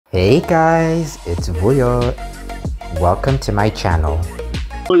Hey guys, it's Vuyo. Welcome to my channel.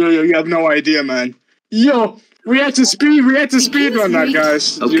 Oh, yo, you have no idea, man. Yo, we had to speed run that,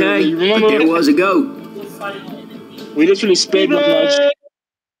 guys. Okay, you remember? there was a goat. We literally speed run that.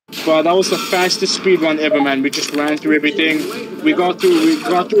 But that was the fastest speed run ever, man. We just ran through everything. We got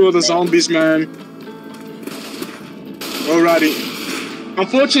through all the zombies, man. Alrighty.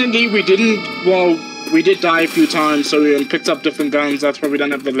 Unfortunately, we didn't. Well, we did die a few times, so we picked up different guns. That's why we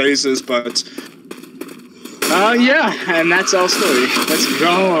don't have the lasers, but. Yeah, and that's our story. Let's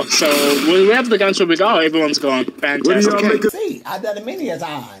go. So, when we have the guns where we go, everyone's gone. Fantastic. See, I've done it many a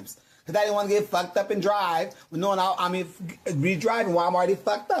times. Because I didn't want to get fucked up and drive. Knowing re-driving while I'm already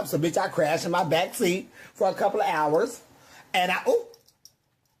fucked up. So, bitch, I crashed in my back seat for a couple of hours. And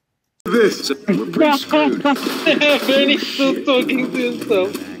This. We're pretty screwed. Bernie's still talking to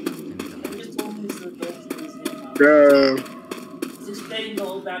himself. He's explaining the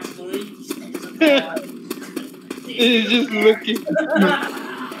whole backstory. He's just looking.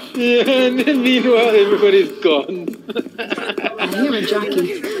 Yeah, and then meanwhile everybody's gone. I hear a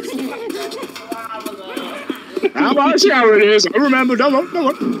jockey. I'll see how it is. I remember. Don't worry.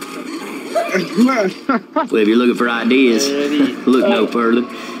 Well, if you're looking for ideas, look no further,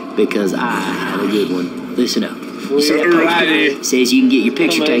 because I have a good one. Listen up. You see that poster? It says you can get your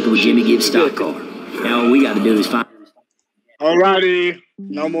picture taken with Jimmy Gibbs' stock car. Now all we got to do is find. Alrighty.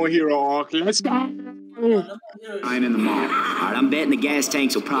 No more hero arc. Let's go. Iron in the mall. Alright, I'm betting the gas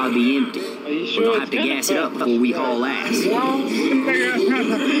tanks will probably be empty. Are you We're sure gonna have to gas it up before we haul ass.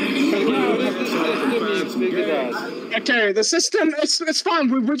 Okay, the system, it's fine.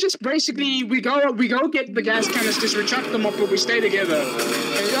 We're just basically, we go get the gas canisters, we chuck them up, but we stay together.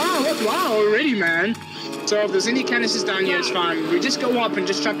 And, wow, already, man. So if there's any canisters down here, it's fine. We just go up and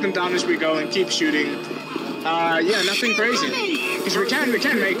just chuck them down as we go and keep shooting. Yeah, nothing crazy. Because we can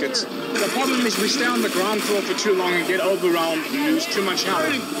make it. The problem is we stay on the ground floor for too long and get overwhelmed and lose too much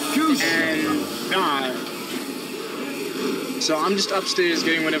health. And die. So I'm just upstairs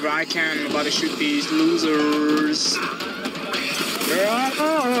getting whatever I can. I'm about to shoot these losers.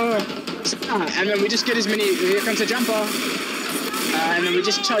 And then we just get as many. Here comes a jumper. And then we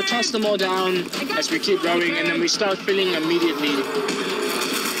just toss them all down as we keep going. And then we start filling immediately.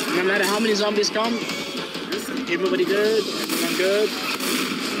 No matter how many zombies come. Everybody good? Everyone good?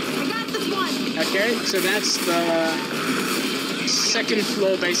 Okay, so that's the second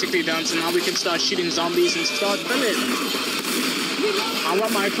floor basically done. So now we can start shooting zombies and start filling. I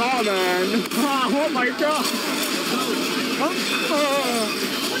want my car, man. I want my car.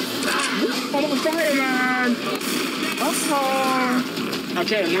 I'm on fire, man.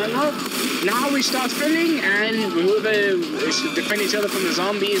 Okay, now we start filling, and we should defend each other from the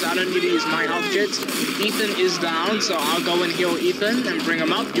zombies. I don't need to use my health kit. Ethan is down, so I'll go and heal Ethan and bring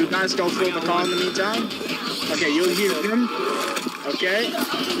him up. You guys go fill the car in the meantime. Okay, you'll heal him. Okay.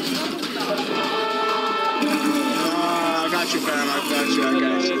 I got you, fam. I got you. I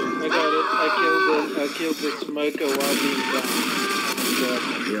got it. I killed the smoker while being down.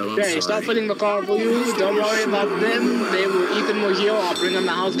 Okay, start filling the car for you. Don't worry about them. Ethan will heal. I'll bring him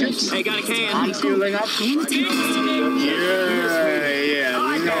the health kit. Hey, got a can. I'm fueling up. Yeah.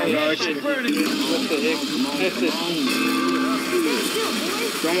 We know about you. What the heck? Acid.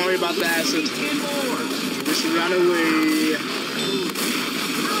 Don't worry about the acid. Just run away.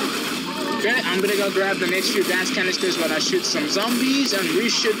 Okay, I'm gonna go grab the next few gas canisters while I shoot some zombies, and we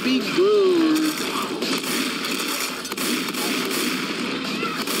should be good.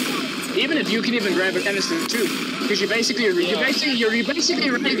 Even if you can even grab a canister too, because you basically right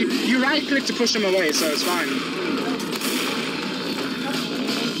click to push them away, so it's fine.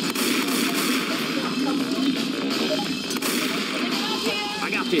 I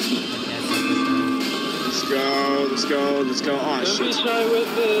got 50. Let's go. Oh Don't be shit. shy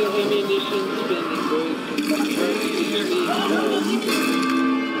with the ammunition spending, boys.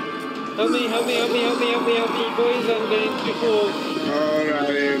 Help me, boys. I'm going to fall.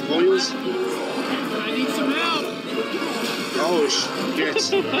 Alright, boys. I need some help. Oh shit.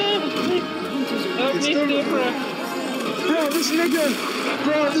 Help me, Stipper.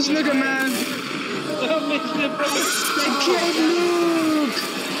 Bro, this nigga, man. Help me, Stipper. They killed Luke.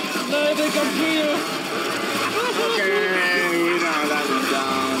 No, they got you. Okay, we know that was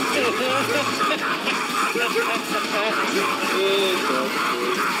down.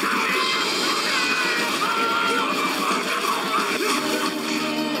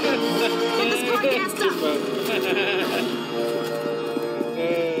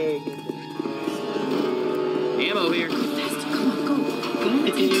 Ammo here. Come on, go.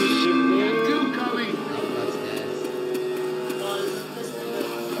 Two coming.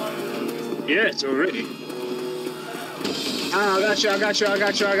 shit, already. Ah, I got you.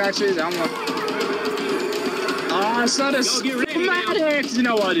 Oh, it's not a schematic. You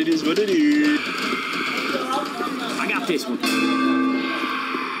know what? It is what it is. I got this one.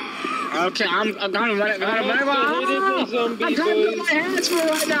 Okay, I'm gonna run it. I'm gonna zombie I can't get my hands full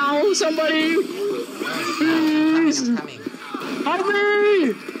right now. Somebody, please. I'm coming. Help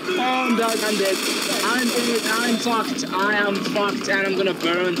me! Oh, I'm done. I'm dead. I'm dead. I'm fucked. I am fucked, and I'm gonna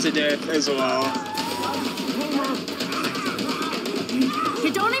burn to death as well.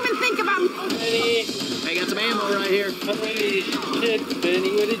 You don't even think about Benny, I got some ammo right here. holy shit,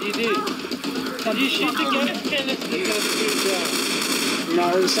 Benny, what did you do? Did you shoot the gas canister?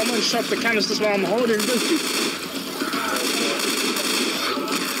 No, someone shot the canisters while I'm holding this.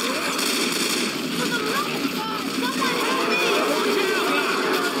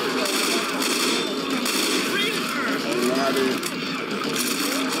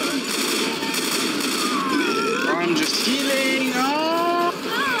 I'm just healing. Oh!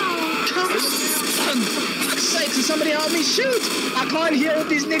 For fuck's sake, can somebody help me shoot? I can't hear with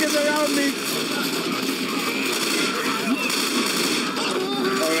these niggas around me.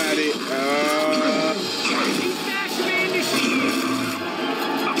 Alrighty.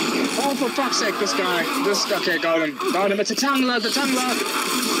 Oh, for fuck's sake, this guy. Okay, got him. It's a tongue lock, the tongue lock.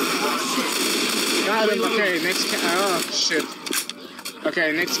 Got him. Okay, next oh, shit.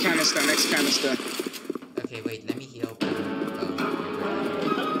 Okay, next canister. Okay, wait, let me heal.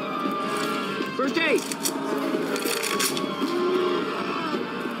 First aid.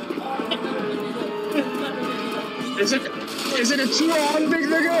 Is it a 2-on, big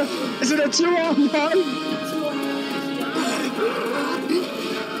nigga? Is it a 2-on, man?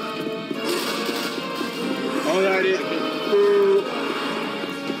 Alrighty.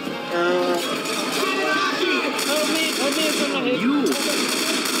 Help me, it's on my head. You.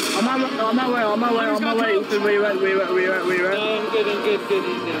 On my way. Wait. I'm good, easy.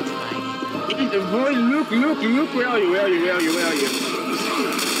 Boy, Luke, where are you?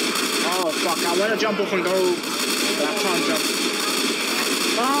 Oh, fuck, I wanna jump off and go, but I can't jump.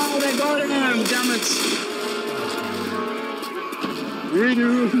 Oh, they got him, damn it. Redo.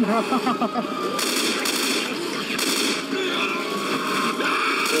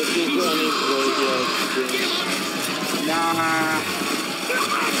 Nah.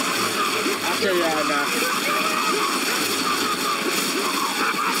 Okay, yeah, nah.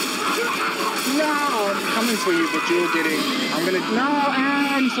 No, I'm coming for you, but you're getting... No,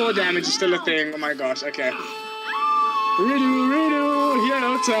 and 4 damage is still a thing. Oh my gosh, okay. Redo,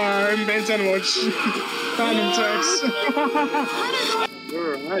 hero time. Benton watch. Random text.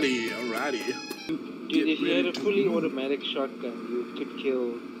 Alrighty. Dude, if you had a fully automatic shotgun, you could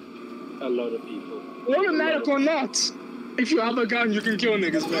kill a lot of people. Automatic or not, if you have a gun, you can kill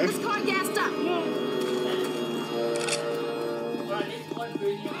niggas, man. this car gassed up.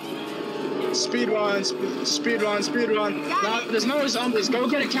 Speed run. Now, there's no zombies. Go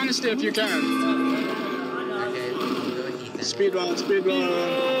get a canister if you can. Okay, go Ethan. Speed run.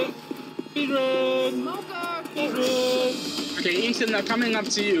 Okay, Ethan, they're coming up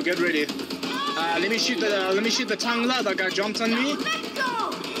to you. Get ready. Let me shoot the tangler. That guy jumped on me.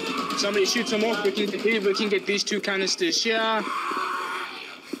 Somebody shoots him off. We can get these 2 canisters here.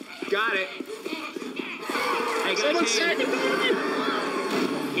 Got it. Hey, Someone save me!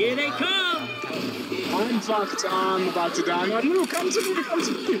 Here they come. I'm fucked. I'm about to die. No, come to me. Guys,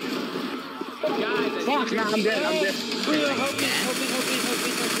 Fuck, nah, I'm dead. Help me.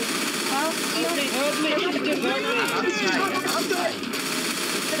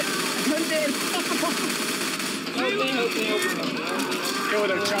 He would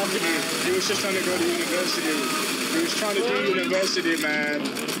have chopped me. He was just trying to go to university. He was trying to do university, man.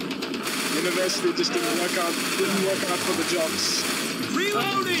 University just didn't work out for the jobs.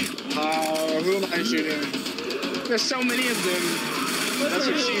 reloading. Who am I shooting? There's so many of them. That's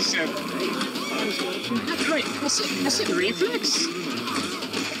what she said. Wait, acid reflux?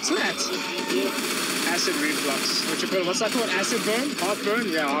 What's that? Acid reflux. What's that called? Acid burn? Heartburn?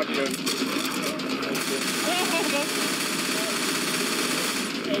 Yeah, heartburn.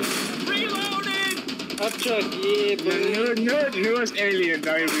 Reloading. Hot truck, yeah, boy. Newest alien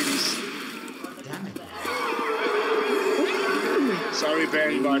diabetes. Damn it. Sorry,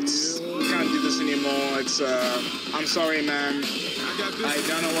 Ben, but we can't do this anymore. It's, I'm sorry, man. I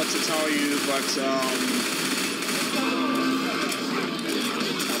don't know what to tell you, but,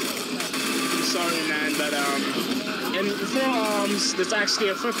 I'm sorry, man, but, in 4 arms, there's actually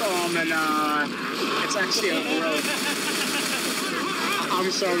a 5th arm, and, it's actually a growth. I I'm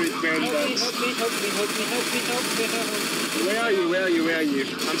sorry, Ben, but... Help me. Where are you?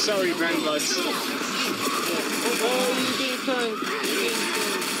 I'm sorry, Ben, but... Oh, you're being tanked.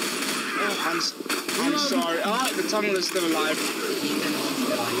 I'm sorry. Ah, the tunnel is still alive.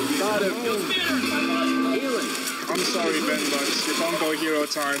 Got it. I'm sorry, Ben, but you can't go hero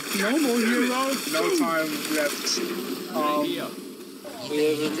time. No more hero. No time left. We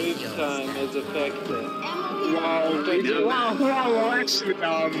have removed time as a factor. Wow, actually,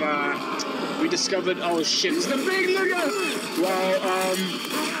 we discovered, oh shit, it's the big nigga!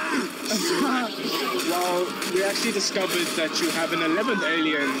 Well, we actually discovered that you have an 11th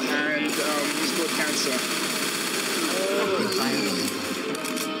alien, and he's got cancer.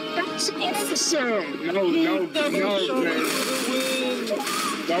 That's awesome! No, man.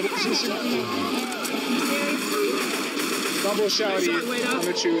 Double shouty on a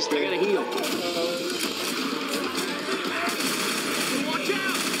Tuesday. I gotta heal. Watch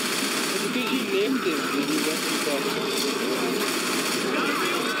out! Because you named it when you went to bed.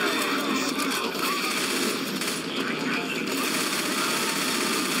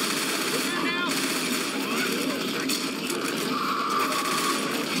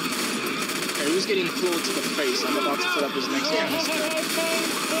 Okay, who's getting clawed to the face? I'm about to fill up his next canister.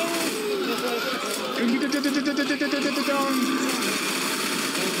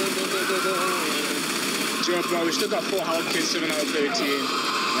 Sure, bro, we still got 4 health kits, 7 out of 13.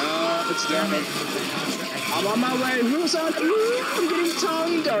 It's done. I'm on my way. Who's on? I'm getting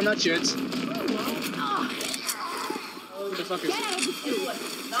tongued. Oh, not yet. What the fuck is it?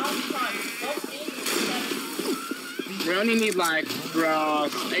 We only need like, bro,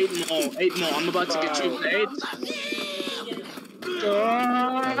 8 more. 8 more. I'm about to get you 8.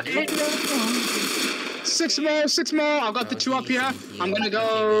 8 more. 6 more. 6 more. I got the 2 up here. I'm gonna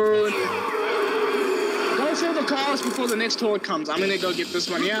go fill the cars before the next horde comes. I'm gonna go get this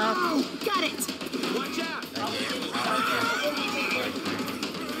one. Yeah. Got it. Watch out!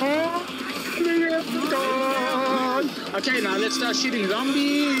 Okay, now let's start shooting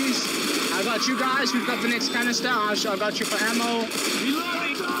zombies. I got you guys. We've got the next canister. I got you for ammo.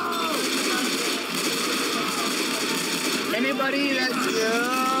 Anybody that...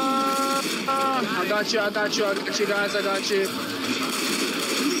 I got you guys. I got you.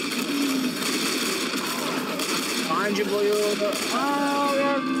 Behind you, boy.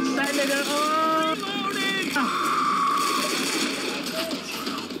 That nigga.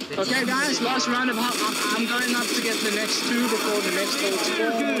 Okay, guys, last round of I'm going up to get the next 2 before the next horde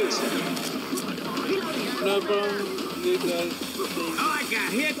spawns. No problem. You guys. Oh, I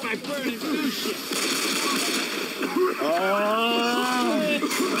got hit by burning blue shit.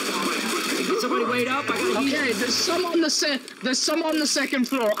 Somebody wait up. I gotta heal. Okay, there's some on the second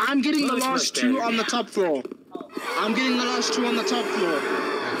floor. I'm getting the last 2 on the top floor. I'm getting the last 2 on the top floor.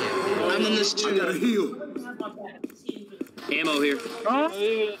 And then there's 2. I gotta heal. Ammo here. I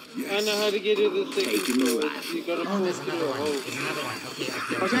know how to get to the second floor. You gotta pull There's through another a one. hole. There's another one.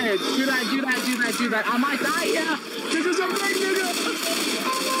 Okay. Okay, do that. I might die here. This is a big nigga.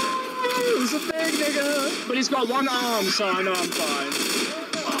 He's a big nigga. But he's got 1 arm, so I know I'm fine.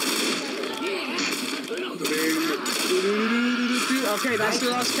 Okay, that's the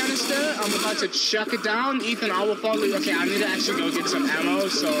last canister. I'm about to chuck it down. Ethan, I will follow you. Okay, I need to actually go get some ammo,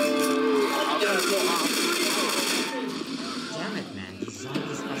 so I'll go off. Damn it, man. These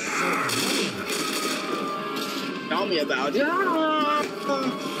zombies are so annoying. Tell me about it. Tell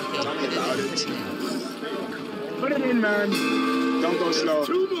me about it. Put it in, man. Don't go slow.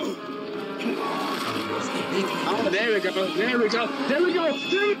 Oh, there we go.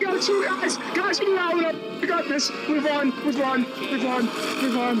 2 guys. Guys, we got this. We've won. I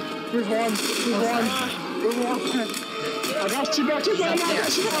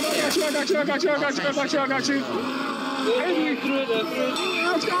got you.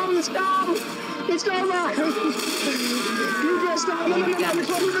 Let's go, man. You best stop. No, we got the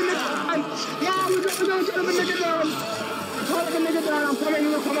nigga down. Call the nigga down. I'm coming.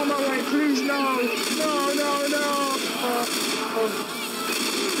 Look, come on my way. Please, no.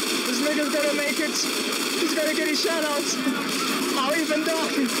 This nigga's gonna make it. He's gonna get his shoutouts. I'll even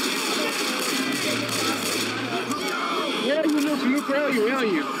die. Where are you, Luke? Where are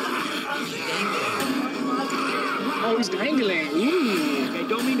you? Oh, he's dangling. Ooh. Okay,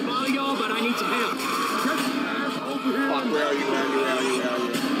 don't mean to bother y'all, but I need some help. Fuck, where are you?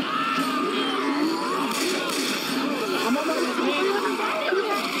 I'm on my way.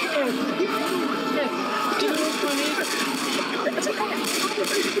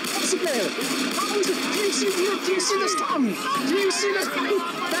 Do you see this tongue?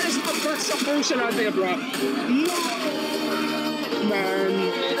 That is not some bullshit out there, bro. No. man.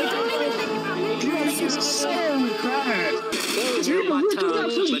 This is so bad. Dude, my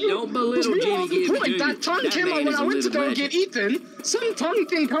tongue, but don't belittle Jimmy Gibbs Jr. That tongue That came man out when is I a went to living go legend. get Ethan. Some tongue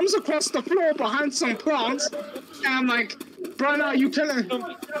thing comes across the floor behind some plants. And I'm like, bro, no, you killing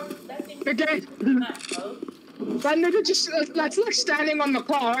the game. That nigga just, that's like standing on the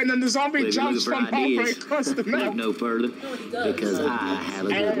car and then the zombie If you're jumps looking from for halfway ideas, across the look map. no further, because I have a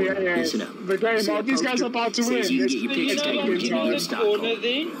good one. Listen up. The game, See all that these guys poster? are about to win. Says you can get your picture It's taken with Jimmy Gibbs stock car. corner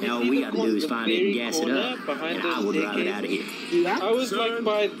there? Now all we got to do is find it and gas it up, and I will drive it out of here. I was like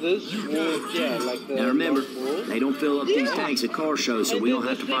by this wall, yeah, like the Now remember, wall. they don't fill up these tanks at car shows, so we don't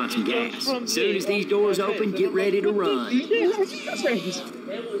have to find some gas. As soon as these doors open, get ready to run.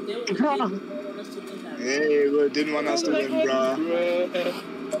 Hey, bro, didn't want us to win, bro.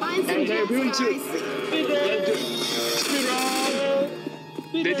 Find some And they're doing gas, two. guys.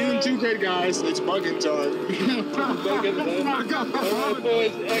 They're doing too good, guys. It's bugging time. Alright,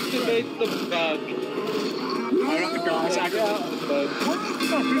 boys, activate the bug. Alright, guys, I got the bug.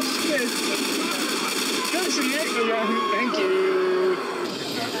 Oh, shit. That's an excellent. Thank you.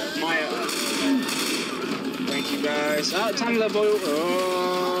 Maya. Thank you, guys. Time level.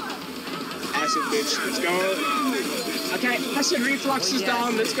 Oh. Acid bitch. Let's go. Okay, acid reflux is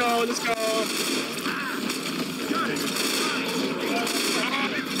down. Let's go. Let's go.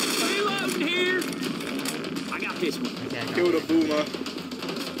 Reloading here. I got this one. Kill the boomer.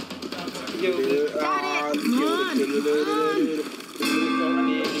 Got it.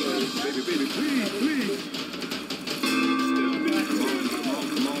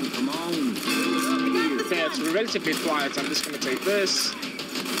 Come on. Okay, it's relatively quiet. I'm just gonna take this.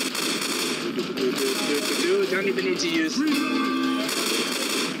 Don't even need to use.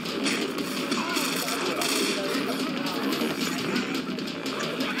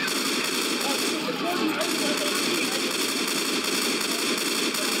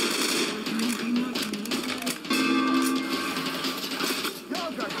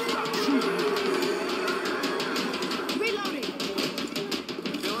 Reloading.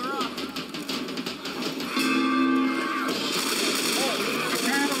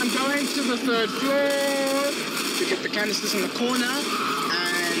 I'm going to the third floor to get the canisters in the corner,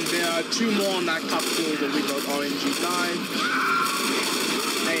 and there are two more on that cup pool that we got RNG died.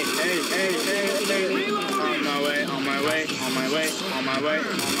 Hey. On my way.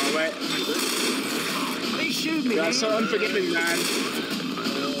 They shoot me. That's so unforgiving, man.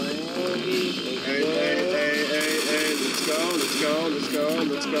 Hey,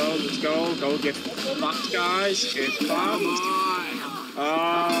 let's go. Go get fucked, guys. Get fucked.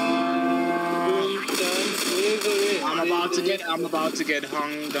 I'm about to get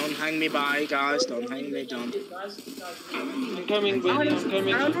hung. Don't hang me by, guys. Don't hang me, don't. I'm coming, buddy, I'm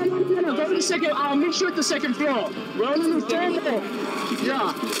coming. No, go to the second. I'll meet you at the second floor. We're on the third floor.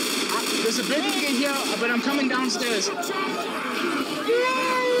 Yeah. There's a big thing in here, but I'm coming downstairs. Big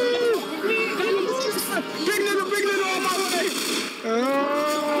little on my way.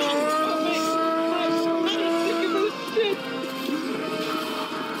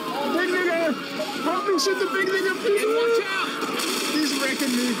 Big nigga. Help me shoot the big nigga, please. Watch out. He's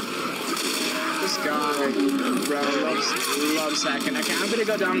wrecking me. This guy, bro, loves hacking. Okay, I'm gonna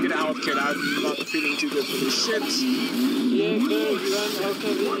go down and get an outfit. I'm not feeling too good for this shit. Yeah, good, run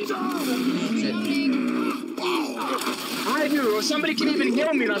out of it. I do. Or somebody can even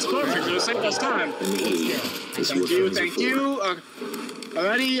heal me. That's perfect. It'll save us time. Thank you.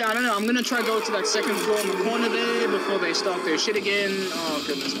 Alrighty, I don't know. I'm gonna try to go to that second floor in the corner there before they start their shit again. Oh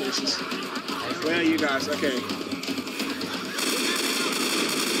goodness gracious. Where are you guys? Okay.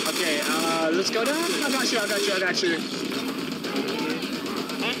 Okay, let's go down. I got you.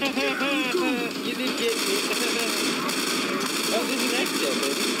 You didn't get me. Oh, there's an extra,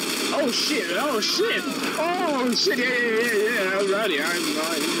 baby. Oh shit, yeah. Alrighty, I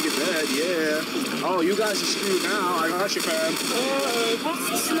didn't get that, yeah. Oh, you guys are screwed now. I got you, fam.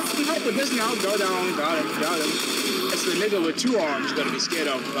 Help with this now. Go down. Got him. It's the nigga with two arms you gotta be scared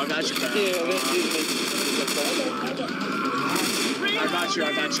of. I got you, fam. Yeah, that did make I got you.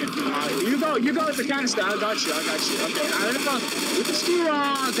 You go with the canister. I got you. Okay, I don't know. Let's do,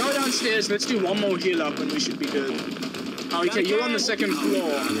 go downstairs. Let's do one more heal up and we should be good. Oh, okay, you're on the second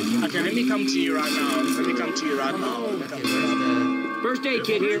floor. Okay, let me come to you right now. First aid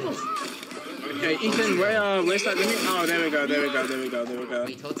kit here. Okay, Ethan, where's that? Oh, there we go.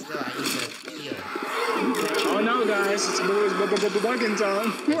 Wait, hold still, I need to heal. Oh no, guys, it's bugging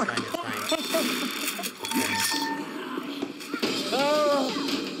time. Oh,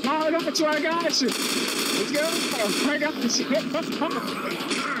 I got you. Let's go. I got you.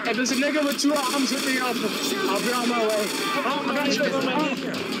 If there's a nigga with 2 arms, hit me up. I'll be on my way. Oh, I got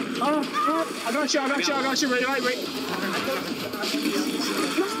you. I got you. Wait.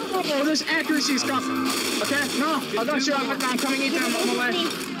 Oh, this accuracy is tough. Okay, no, I got you. I'm coming, Ethan. I'm on my way.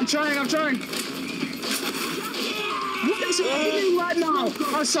 I'm trying. What is happening right now?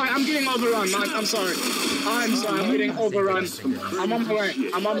 Oh, sorry, I'm getting overrun, man. I'm sorry, I'm getting overrun. I'm on my way.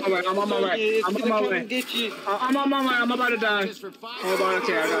 I'm about to die.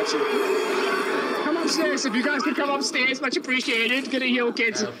 Okay, I got you. Come upstairs. If you guys can come upstairs, much appreciated. Get a heal,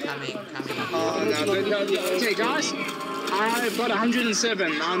 kids. Coming. Okay, guys. I've got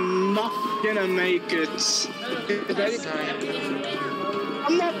 107. I'm not gonna make it.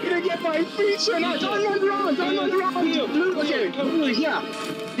 I'm not gonna get my feature now. Don't run around. Okay, yeah.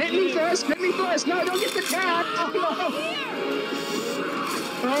 Hit me first. No, don't get the cat.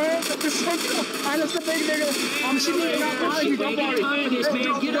 Oh, that's the big nigga. I'm shooting it out behind you. Don't worry.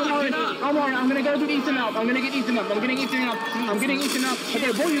 Don't worry. I'm gonna go get Ethan up. I'm getting Ethan up.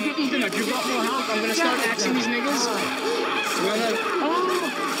 Okay, boy, you get Ethan up. You got more health. I'm gonna start axing these niggas.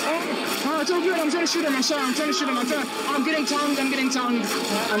 Oh, it's all good. I'm trying to shoot him. I'm getting tongued.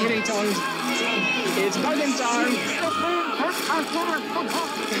 It's bugging time.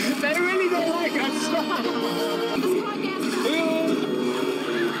 They really don't like us.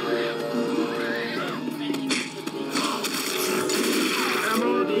 I'm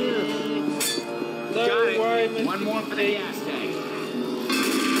over here. One more for the gas tank.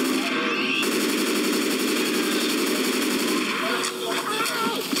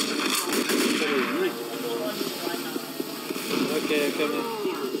 Okay, come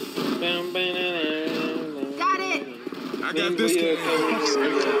in. Got it. I got this kid. Go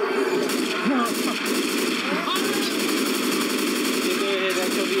ahead, I'll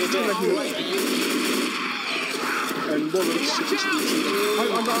cover your back. And bullets.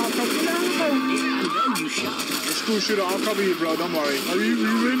 School shooter, I'll cover you, bro. Don't worry.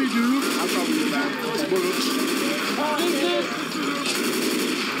 You really do? I'll cover you, man. It's bullets.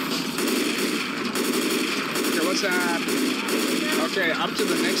 Okay, what's that? Okay, up to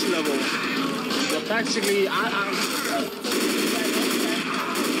the next level. Well, practically,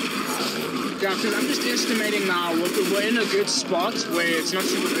 yeah, because I'm just estimating now. We're in a good spot where it's not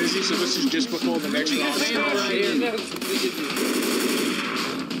super busy, so this is just before the next round starts.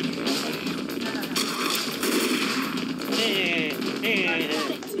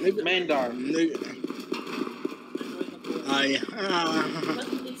 Mandar.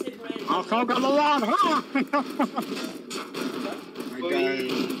 I'll come along. Alrighty.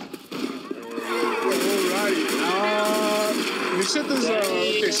 You said there's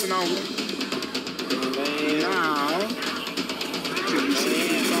okay, so now.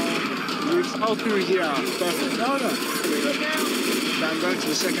 We've all through here. Perfect. No. I'm going to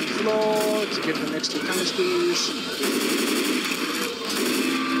the second floor to get the next 2 canisters.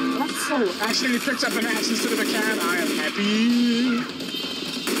 Oh, actually picked up an axe instead of a can. I am happy.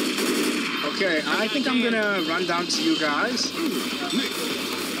 Okay, I think I'm gonna run down to you guys.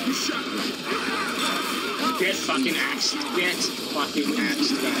 Get fucking axed. Guys.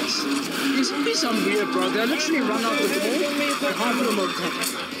 These some weird, bro. They'll literally run out the door.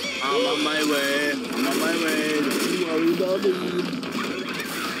 I'm on my way. Don't you worry about me.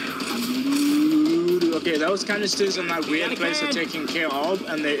 Okay, those canisters in that weird place are taken care of,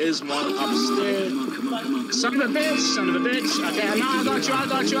 and there is one upstairs. Son of a bitch. Okay, now I got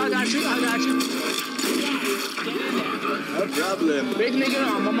you. No problem. Big nigga,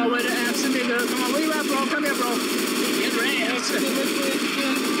 I'm on my way to axe the nigga. Come on, where you at, bro? Come here, bro. Get ready.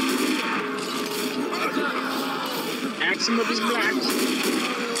 Axe him with his black.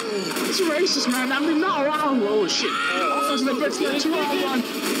 It's racist, man. I mean, no. Oh, shit. Those are the bits that 2 on 1.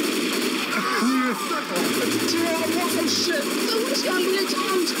 2 on 1. Shit. I'm getting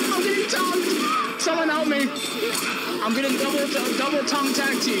tongued. Someone help me. I'm getting double tongue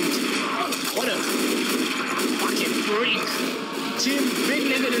tag teamed. What a fucking freak. Team big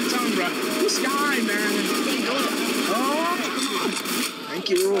nigga than tongue, bro. This guy, man. Oh. Thank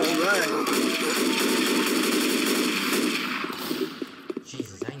you. All right.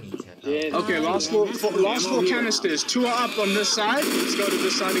 Jesus, I need to. Okay, last four canisters. 2 are up on this side. Let's go to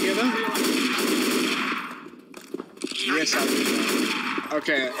this side together. Yes, I do.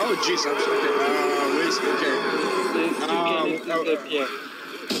 Okay. Oh, jeez. I'm okay.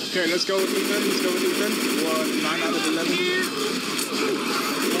 Okay, let's go with Ethan. 9 out of 11.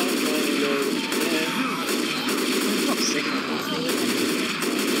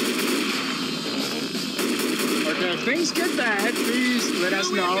 Okay, if things get bad, please let us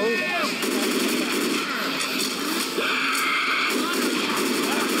know.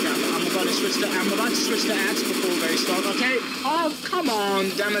 switch to axe before they start. Okay. Oh, come on,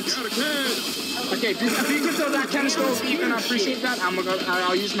 damn it. Okay, if you can throw that canister off, Ethan, I appreciate that.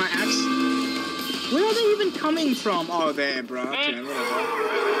 I'll use my axe. Where are they even coming from? Oh, there, bro. Okay,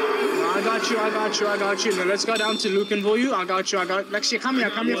 whatever. No, I got you. Now, let's go down to Lucan for you. I got you. Lexi, come here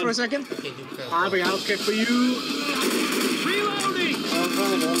for a second. I have a health kit for you. Reloading! I'm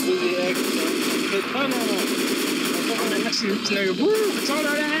fine, I'll do the X. Woo! It's all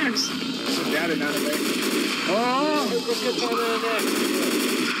that axe! Got it out of there. Oh!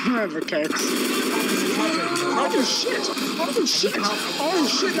 Okay. Oh shit! Oh shit!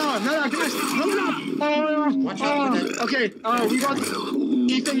 No, guys! No! Okay, we got...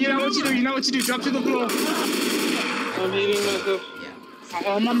 Ethan, you know what to do. Drop to the floor. I'm healing myself.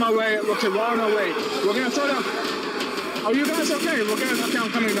 I'm on my way. Okay, we're on our way. We're gonna throw down... Are you guys okay? Okay,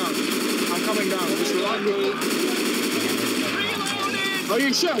 I'm coming down. Just relax. Are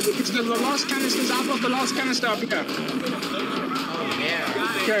you sure? Because the last canister's up of the last canister up here.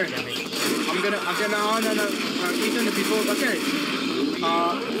 Okay. I'm gonna, no. Ethan, if you fall, okay.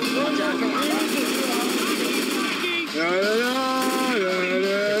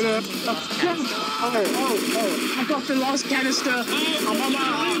 I got the last canister.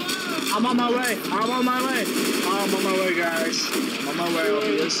 I'm on my way, guys. I'm on my way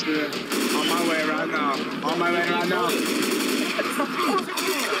over this. On my way right now.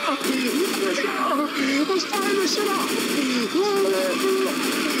 Let's fire this shit up.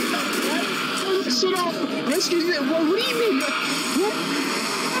 Shut up! Rescue it! What do you mean? What?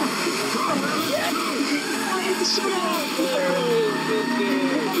 Shut up!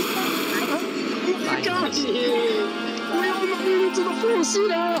 Oh my gosh! We all made it to the full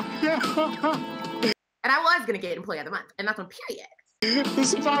seater! And I was gonna get Employee of the Month, and that's on period. The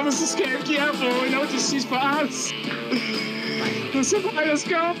survivors are scared. Careful! We know what this is for us! The survivors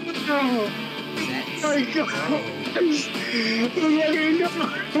go! Oh my god!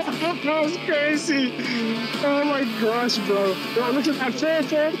 That was crazy! Oh my gosh, bro! Bro, look at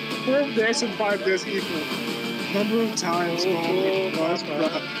that! 4 days and 5 days equal. Number of times, oh my gosh, bro.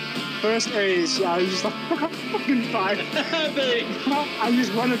 First age, I was just like, fucking 5. I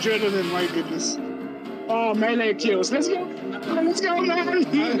just want adrenaline, my goodness. Oh, melee kills. Let's go, man! I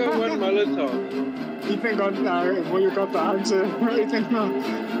got one Molotov. Ethan got, well, you got the answer. Ethan, no.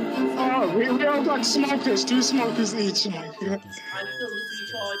 Oh, we all got smokers, 2 smokers each. Oh my god. I feel the 3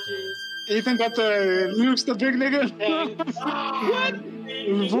 charges. Ethan got the Luke's the big nigga. What?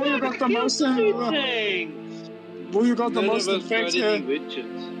 Who you got the most? Who you got the most infected?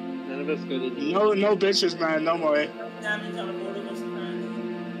 None of us got any. No bitches, man. No more. Damage on the border was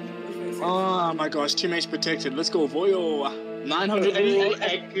Oh my gosh, teammates protected. Let's go, Voyo. 988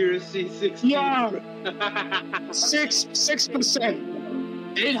 accuracy 60. Yeah.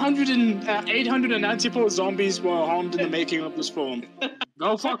 6%. 894 zombies were harmed in the making of this film.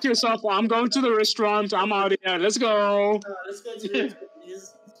 Go fuck yourself. I'm going to the restaurant. I'm out of here. Let's go. Let's go to the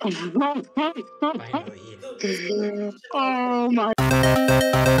please. Oh my.